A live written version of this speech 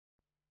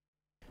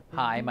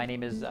Hi, my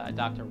name is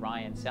Dr.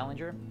 Ryan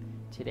Selinger.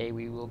 Today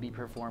we will be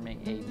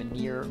performing a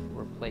veneer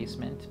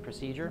replacement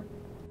procedure.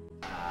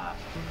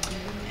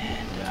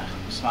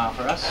 Smile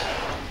for us.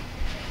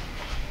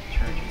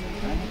 Turn to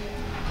the right.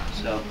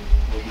 So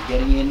we'll be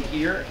getting in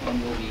here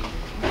and we'll be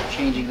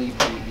changing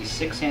the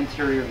 6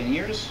 anterior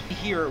veneers.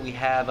 Here we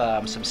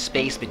have some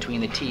space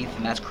between the teeth,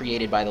 and that's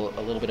created by a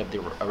little bit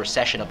of a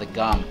recession of the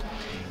gum.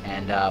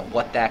 And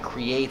what that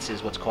creates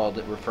is what's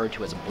referred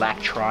to as a black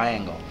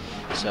triangle.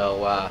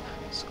 So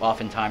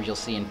oftentimes you'll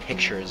see in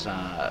pictures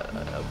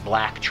a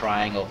black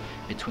triangle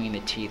between the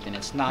teeth, and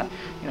it's not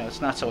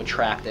so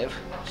attractive.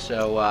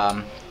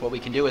 So what we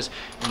can do is,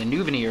 in the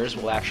new veneers,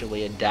 we'll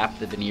actually adapt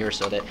the veneer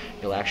so that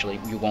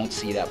you won't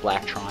see that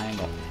black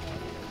triangle.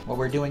 What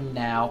we're doing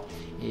now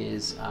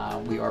is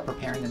we are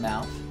preparing the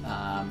mouth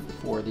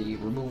for the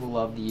removal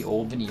of the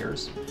old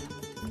veneers.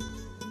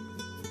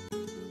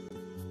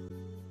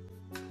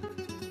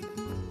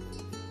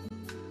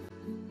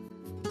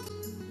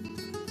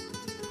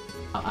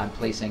 I'm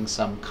placing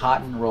some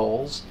cotton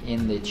rolls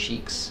in the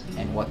cheeks,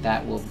 and what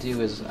that will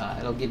do is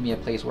it'll give me a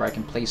place where I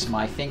can place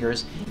my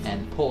fingers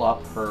and pull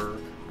up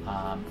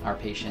our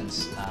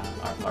patient's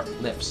our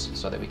lips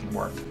so that we can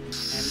work. And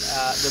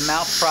the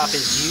mouth prop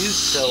is used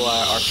so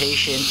our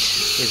patient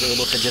is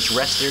able to just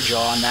rest their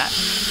jaw on that.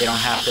 They don't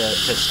have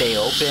to stay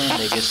open,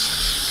 they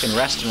just can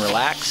rest and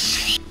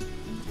relax.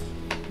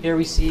 Here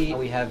we see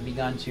we have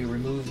begun to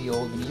remove the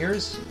old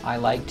veneers. I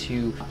like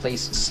to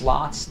place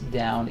slots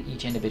down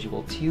each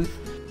individual tooth.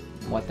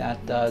 What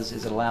that does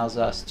is it allows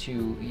us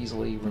to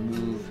easily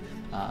remove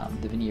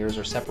the veneers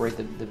or separate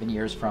the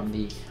veneers from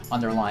the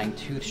underlying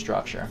tooth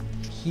structure.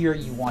 Here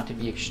you want to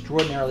be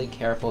extraordinarily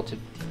careful to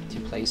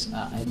place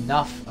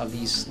enough of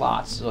these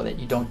slots so that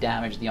you don't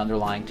damage the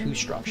underlying tooth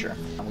structure.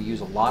 And we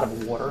use a lot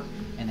of water,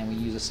 and then we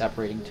use a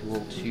separating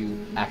tool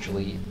to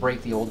actually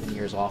break the old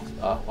veneers off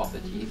the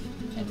teeth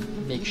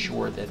and make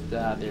sure that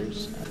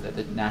that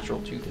the natural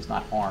tooth is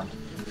not harmed.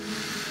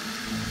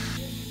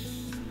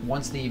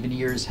 Once the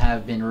veneers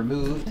have been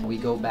removed, we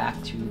go back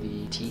to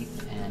the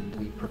teeth and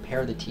we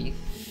prepare the teeth.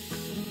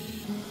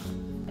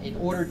 In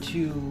order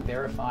to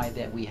verify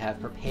that we have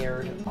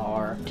prepared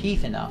our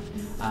teeth enough,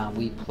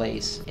 we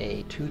place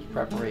a tooth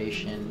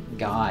preparation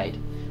guide,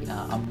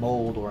 a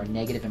mold or a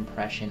negative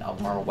impression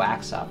of our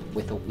wax up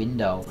with a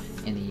window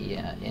in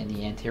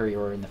the anterior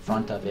or in the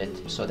front of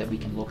it, so that we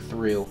can look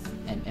through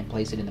and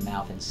place it in the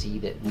mouth and see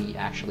that we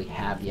actually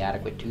have the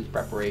adequate tooth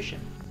preparation.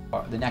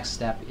 The next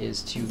step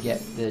is to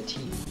get the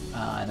teeth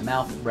and the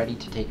mouth ready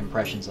to take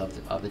impressions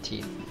of the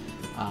teeth.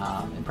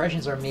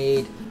 Impressions are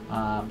made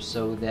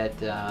so that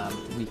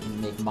we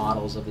can make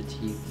models of the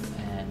teeth,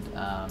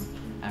 and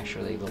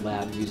actually the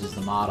lab uses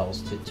the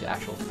models to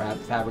actually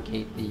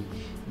fabricate the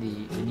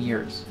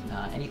veneers.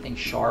 Anything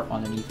sharp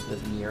underneath the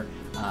veneer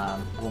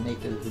will make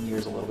the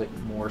veneers a little bit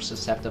more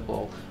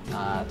susceptible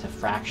to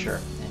fracture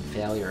and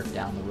failure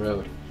down the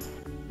road.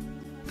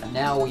 And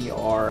now we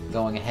are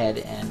going ahead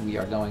and we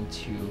are going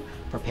to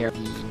prepare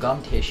the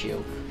gum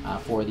tissue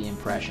for the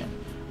impression.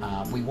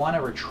 We want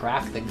to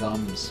retract the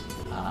gums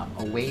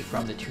away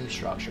from the tooth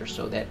structure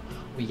so that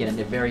we get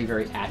a very,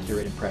 very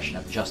accurate impression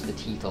of just the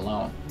teeth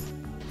alone.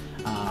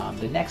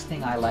 The next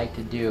thing I like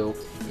to do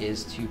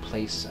is to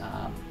place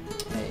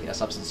a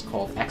substance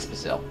called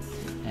X-Bacil.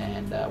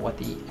 And what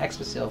the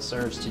X-Bacil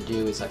serves to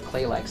do is a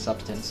clay-like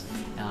substance.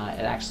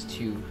 It acts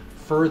to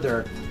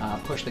further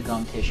push the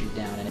gum tissue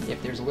down, and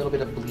if there's a little bit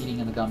of bleeding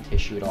in the gum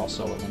tissue, it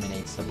also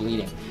eliminates the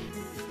bleeding.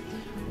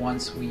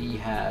 Once we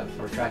have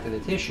retracted the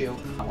tissue,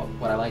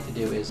 what I like to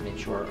do is make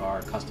sure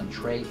our custom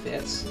tray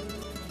fits.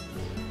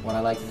 What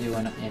I like to do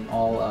in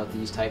all of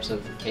these types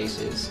of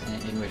cases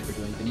in which we're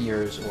doing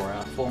veneers or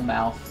a full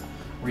mouth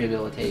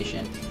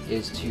rehabilitation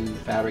is to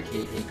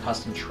fabricate a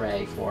custom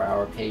tray for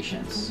our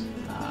patients.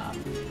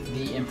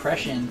 The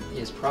impression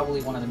is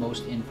probably one of the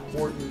most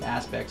important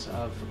aspects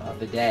of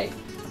the day,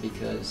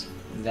 because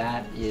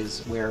that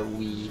is where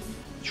we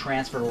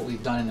transfer what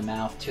we've done in the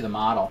mouth to the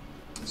model.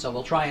 So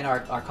we'll try in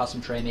our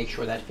custom tray, make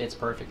sure that fits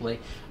perfectly,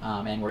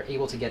 and we're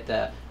able to get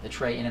the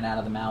tray in and out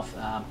of the mouth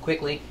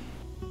quickly.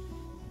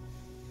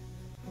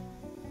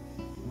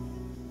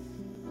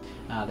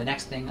 The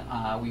next thing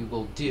we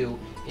will do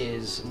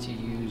is to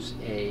use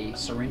a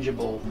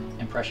syringeable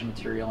impression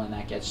material, and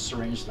that gets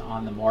syringed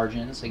on the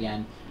margins,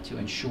 again, to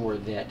ensure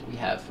that we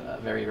have a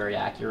very, very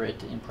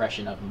accurate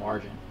impression of the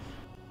margin.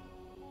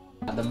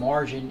 The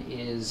margin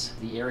is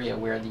the area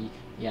where the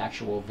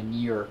actual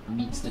veneer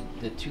meets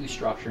the tooth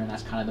structure, and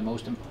that's kind of the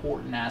most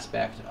important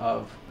aspect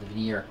of the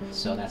veneer.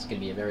 So that's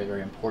going to be very,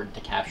 very important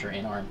to capture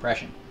in our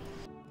impression.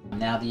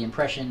 Now the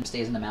impression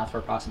stays in the mouth for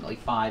approximately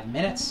 5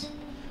 minutes.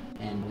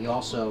 And we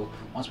also,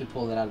 once we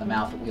pull it out of the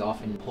mouth, we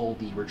often pull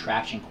the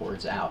retraction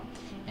cords out.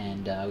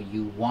 And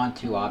you want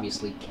to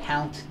obviously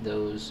count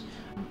those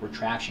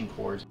retraction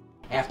cords.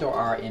 After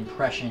our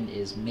impression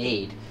is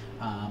made,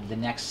 the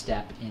next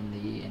step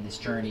in this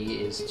journey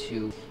is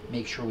to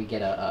make sure we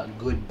get a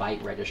good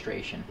bite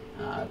registration.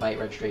 Bite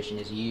registration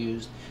is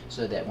used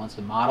so that once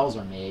the models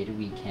are made,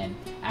 we can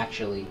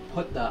actually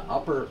put the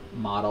upper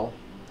model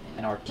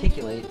and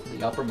articulate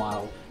the upper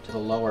model to the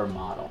lower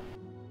model.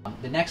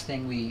 The next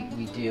thing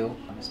we do,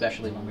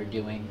 especially when we're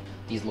doing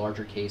these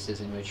larger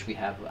cases in which we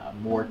have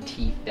more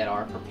teeth that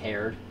are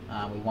prepared,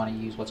 we want to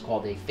use what's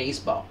called a face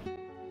bow.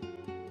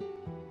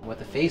 What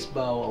the face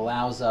bow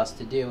allows us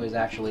to do is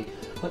actually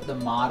put the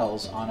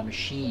models on a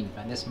machine,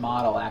 and this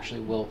model actually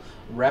will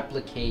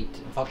replicate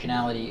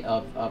functionality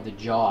of the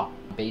jaw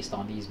based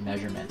on these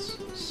measurements,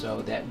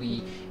 so that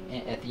we,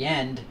 at the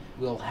end,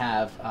 will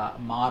have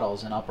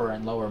models, an upper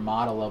and lower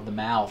model of the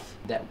mouth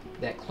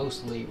that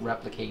closely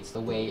replicates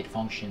the way it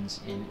functions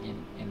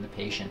in the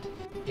patient.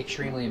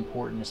 Extremely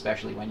important,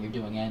 especially when you're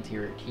doing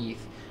anterior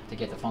teeth, to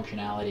get the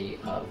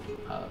functionality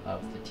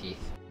of the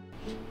teeth.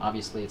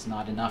 Obviously, it's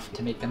not enough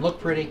to make them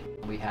look pretty.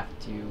 We have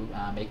to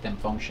make them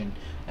function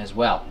as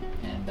well,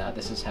 and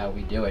this is how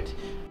we do it.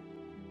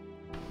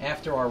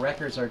 After our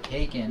records are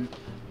taken,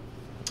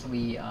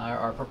 we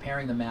are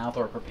preparing the mouth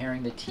or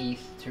preparing the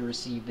teeth to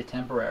receive the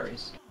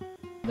temporaries.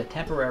 The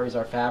temporaries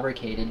are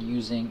fabricated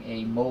using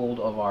a mold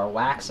of our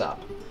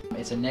wax-up.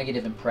 It's a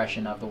negative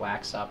impression of the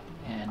wax-up,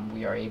 and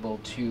we are able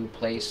to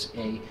place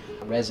a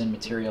resin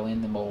material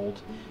in the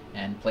mold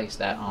and place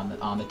that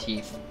on the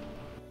teeth.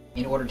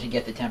 In order to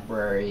get the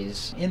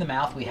temporaries in the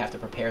mouth, we have to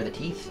prepare the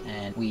teeth,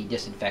 and we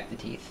disinfect the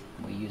teeth.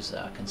 We use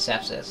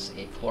Conceptus.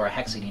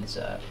 Chlorhexidine is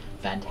a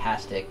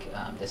fantastic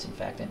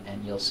disinfectant,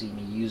 and you'll see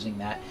me using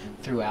that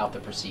throughout the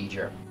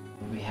procedure.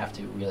 We have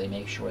to really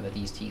make sure that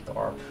these teeth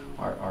are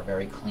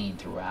very clean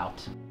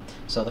throughout.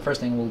 So the first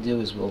thing we'll do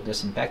is we'll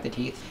disinfect the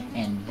teeth,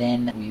 and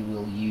then we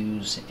will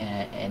use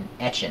an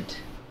etchant.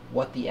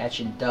 What the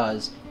etchant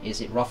does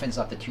is it roughens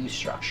up the tooth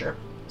structure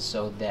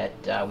so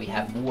that we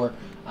have more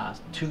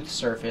tooth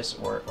surface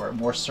or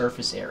more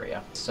surface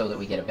area, so that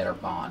we get a better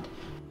bond.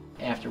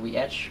 After we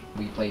etch,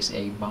 we place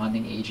a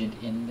bonding agent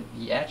in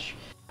the etch.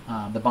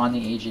 The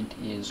bonding agent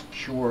is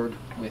cured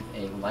with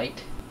a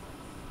light,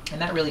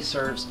 and that really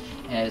serves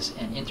as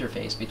an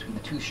interface between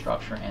the tooth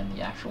structure and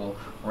the actual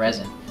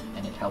resin,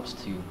 and it helps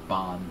to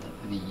bond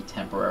the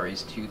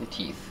temporaries to the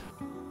teeth.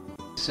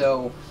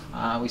 So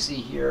we see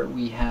here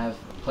we have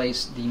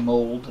placed the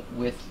mold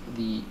with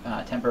the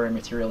temporary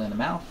material in the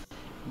mouth.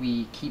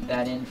 We keep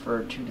that in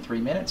for 2 to 3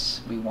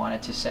 minutes. We want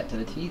it to set to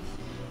the teeth,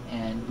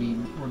 and we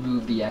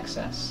remove the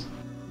excess.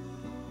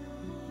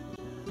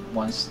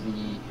 Once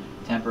the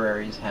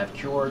temporaries have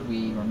cured,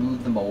 we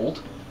remove the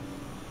mold,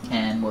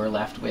 and we're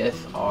left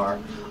with our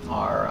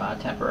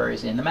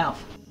temporaries in the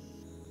mouth.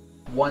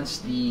 Once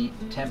the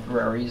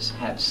temporaries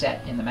have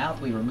set in the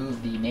mouth, we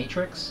remove the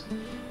matrix,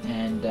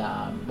 and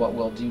what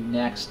we'll do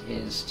next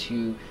is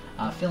to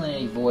fill in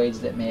any voids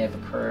that may have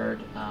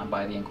occurred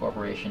by the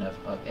incorporation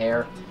of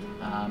air.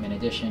 In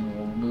addition,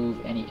 we'll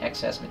remove any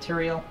excess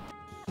material.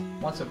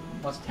 Once the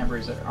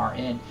temporaries are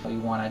in, we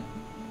want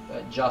to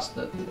adjust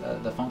the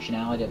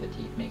functionality of the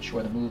teeth, make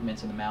sure the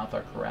movements in the mouth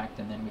are correct,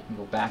 and then we can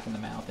go back in the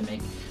mouth and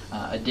make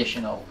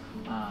additional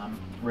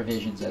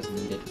revisions as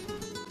needed.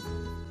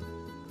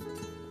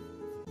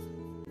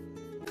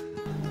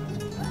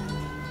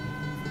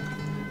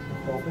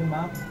 Open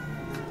mouth,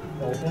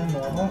 open,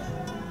 normal.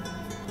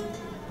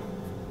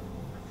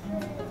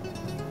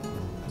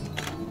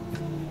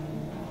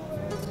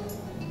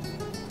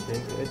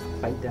 Okay,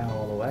 good. Bite down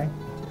all the way.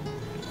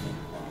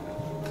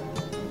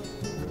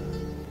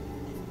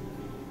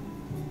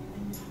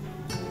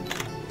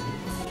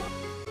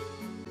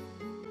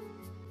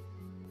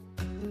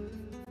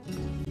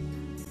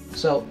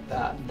 So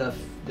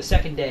the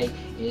second day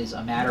is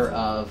a matter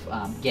of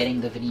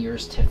getting the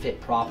veneers to fit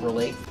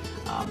properly.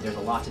 There's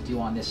a lot to do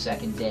on this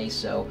second day,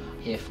 so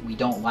if we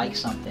don't like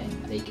something,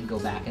 they can go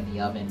back in the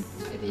oven,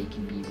 they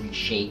can be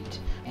reshaped.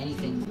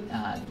 Anything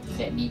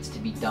that needs to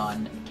be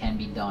done can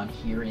be done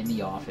here in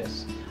the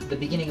office. The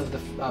beginning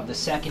of the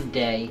second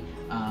day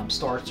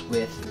starts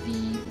with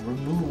the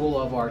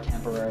removal of our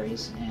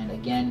temporaries, and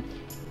again,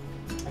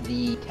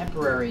 the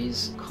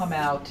temporaries come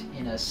out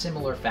in a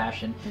similar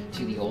fashion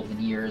to the old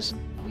veneers.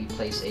 We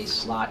place a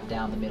slot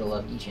down the middle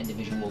of each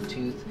individual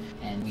tooth,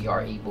 and we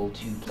are able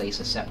to place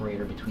a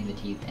separator between the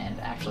teeth, and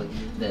actually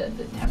the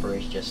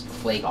temporaries just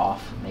flake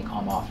off, and they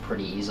come off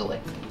pretty easily.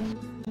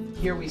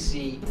 Here we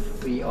see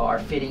we are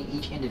fitting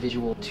each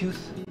individual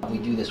tooth. We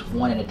do this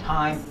one at a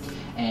time,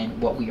 and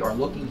what we are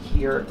looking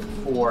here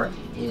for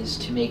is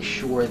to make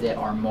sure that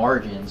our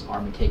margins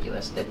are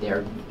meticulous, that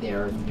they're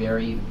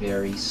very,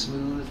 very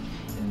smooth,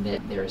 and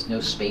that there is no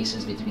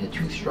spaces between the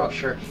tooth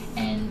structure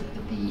and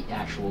the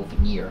actual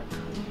veneer.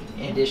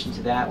 In addition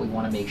to that, we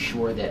want to make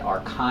sure that our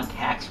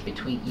contacts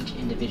between each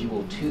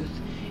individual tooth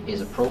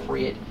is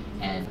appropriate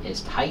and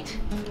is tight.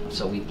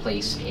 So we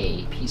place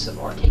a piece of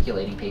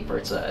articulating paper.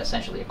 It's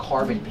essentially a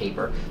carbon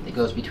paper that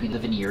goes between the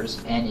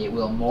veneers, and it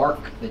will mark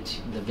the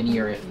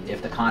veneer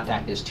if the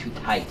contact is too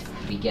tight.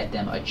 We get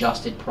them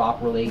adjusted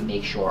properly,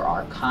 make sure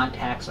our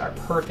contacts are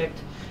perfect,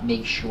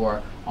 make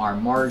sure our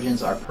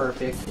margins are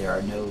perfect, there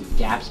are no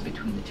gaps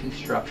between the tooth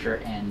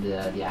structure and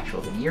the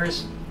actual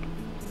veneers,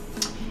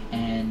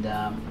 and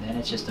then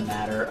it's just a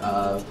matter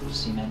of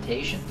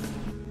cementation.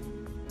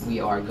 We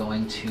are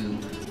going to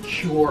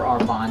cure our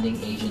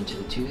bonding agent to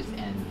the tooth,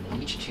 and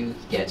Each tooth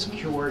gets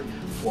cured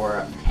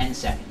for 10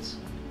 seconds.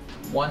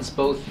 Once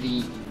both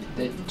the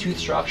tooth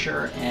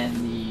structure and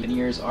the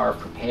veneers are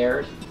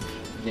prepared,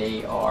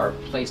 they are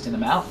placed in the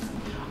mouth.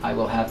 I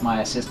will have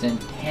my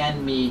assistant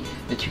hand me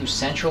the two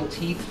central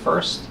teeth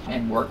first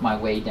and work my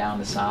way down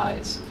the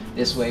sides.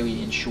 This way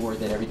we ensure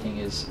that everything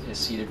is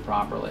seated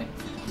properly.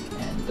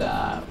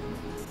 And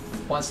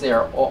once they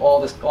are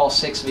all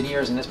 6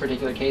 veneers, in this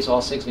particular case,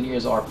 all 6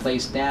 veneers are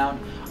placed down,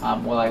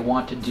 what I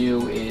want to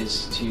do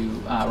is to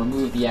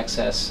remove the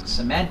excess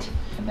cement,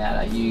 and that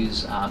I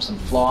use some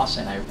floss,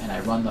 and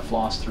I run the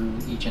floss through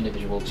each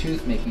individual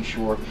tooth, making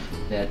sure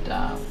that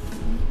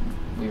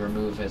we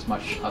remove as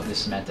much of the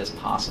cement as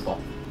possible.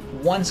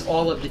 Once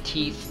all of the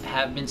teeth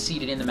have been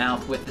seated in the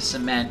mouth with the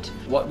cement,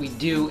 what we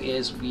do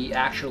is we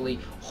actually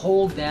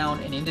hold down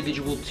an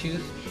individual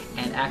tooth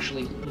and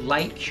actually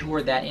light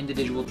cure that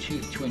individual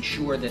tooth to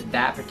ensure that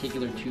that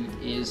particular tooth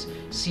is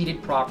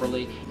seated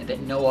properly and that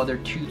no other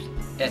tooth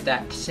at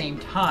that same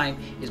time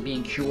is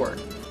being cured.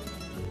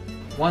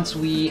 Once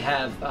we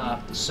have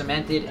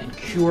cemented and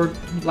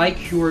light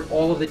cured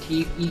all of the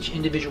teeth, each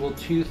individual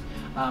tooth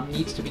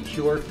needs to be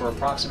cured for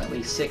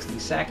approximately 60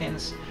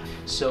 seconds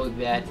so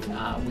that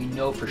we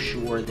know for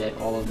sure that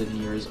all of the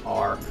veneers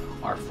are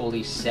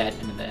fully set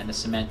and the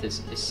cement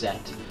is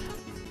set.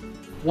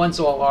 Once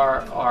all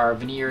our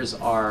veneers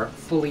are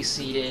fully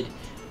seated,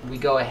 we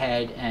go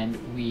ahead and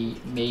we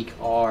make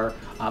our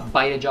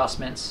bite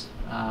adjustments.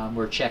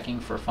 We're checking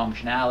for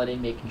functionality,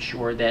 making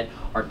sure that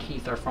our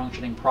teeth are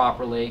functioning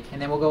properly,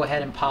 and then we'll go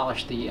ahead and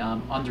polish the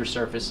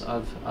undersurface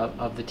of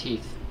the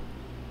teeth.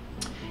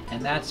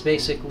 And that's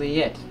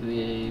basically it.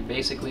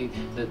 Basically,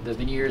 the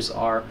veneers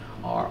are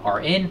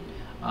in,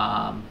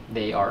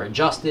 they are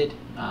adjusted,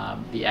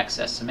 the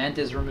excess cement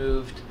is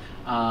removed,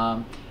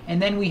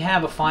 and then we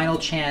have a final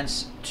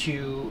chance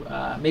to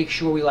make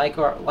sure we like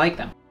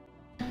them.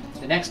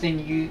 The next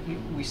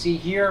thing we see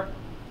here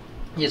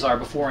is our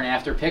before and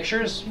after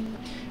pictures.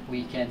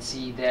 We can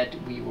see that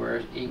we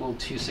were able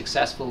to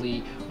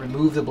successfully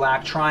remove the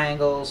black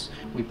triangles.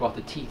 We brought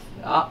the teeth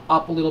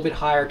up a little bit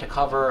higher to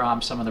cover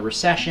some of the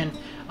recession,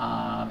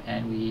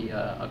 and we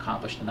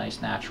accomplished a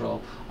nice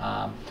natural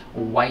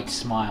white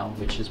smile,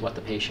 which is what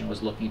the patient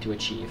was looking to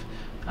achieve.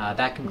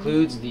 That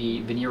concludes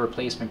the veneer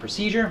replacement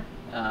procedure.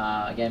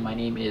 Again, my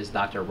name is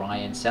Dr.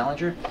 Ryan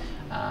Selinger.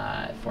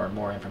 For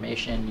more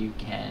information, you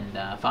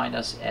can find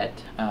us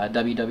at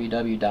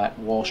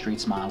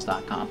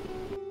www.wallstreetsmiles.com.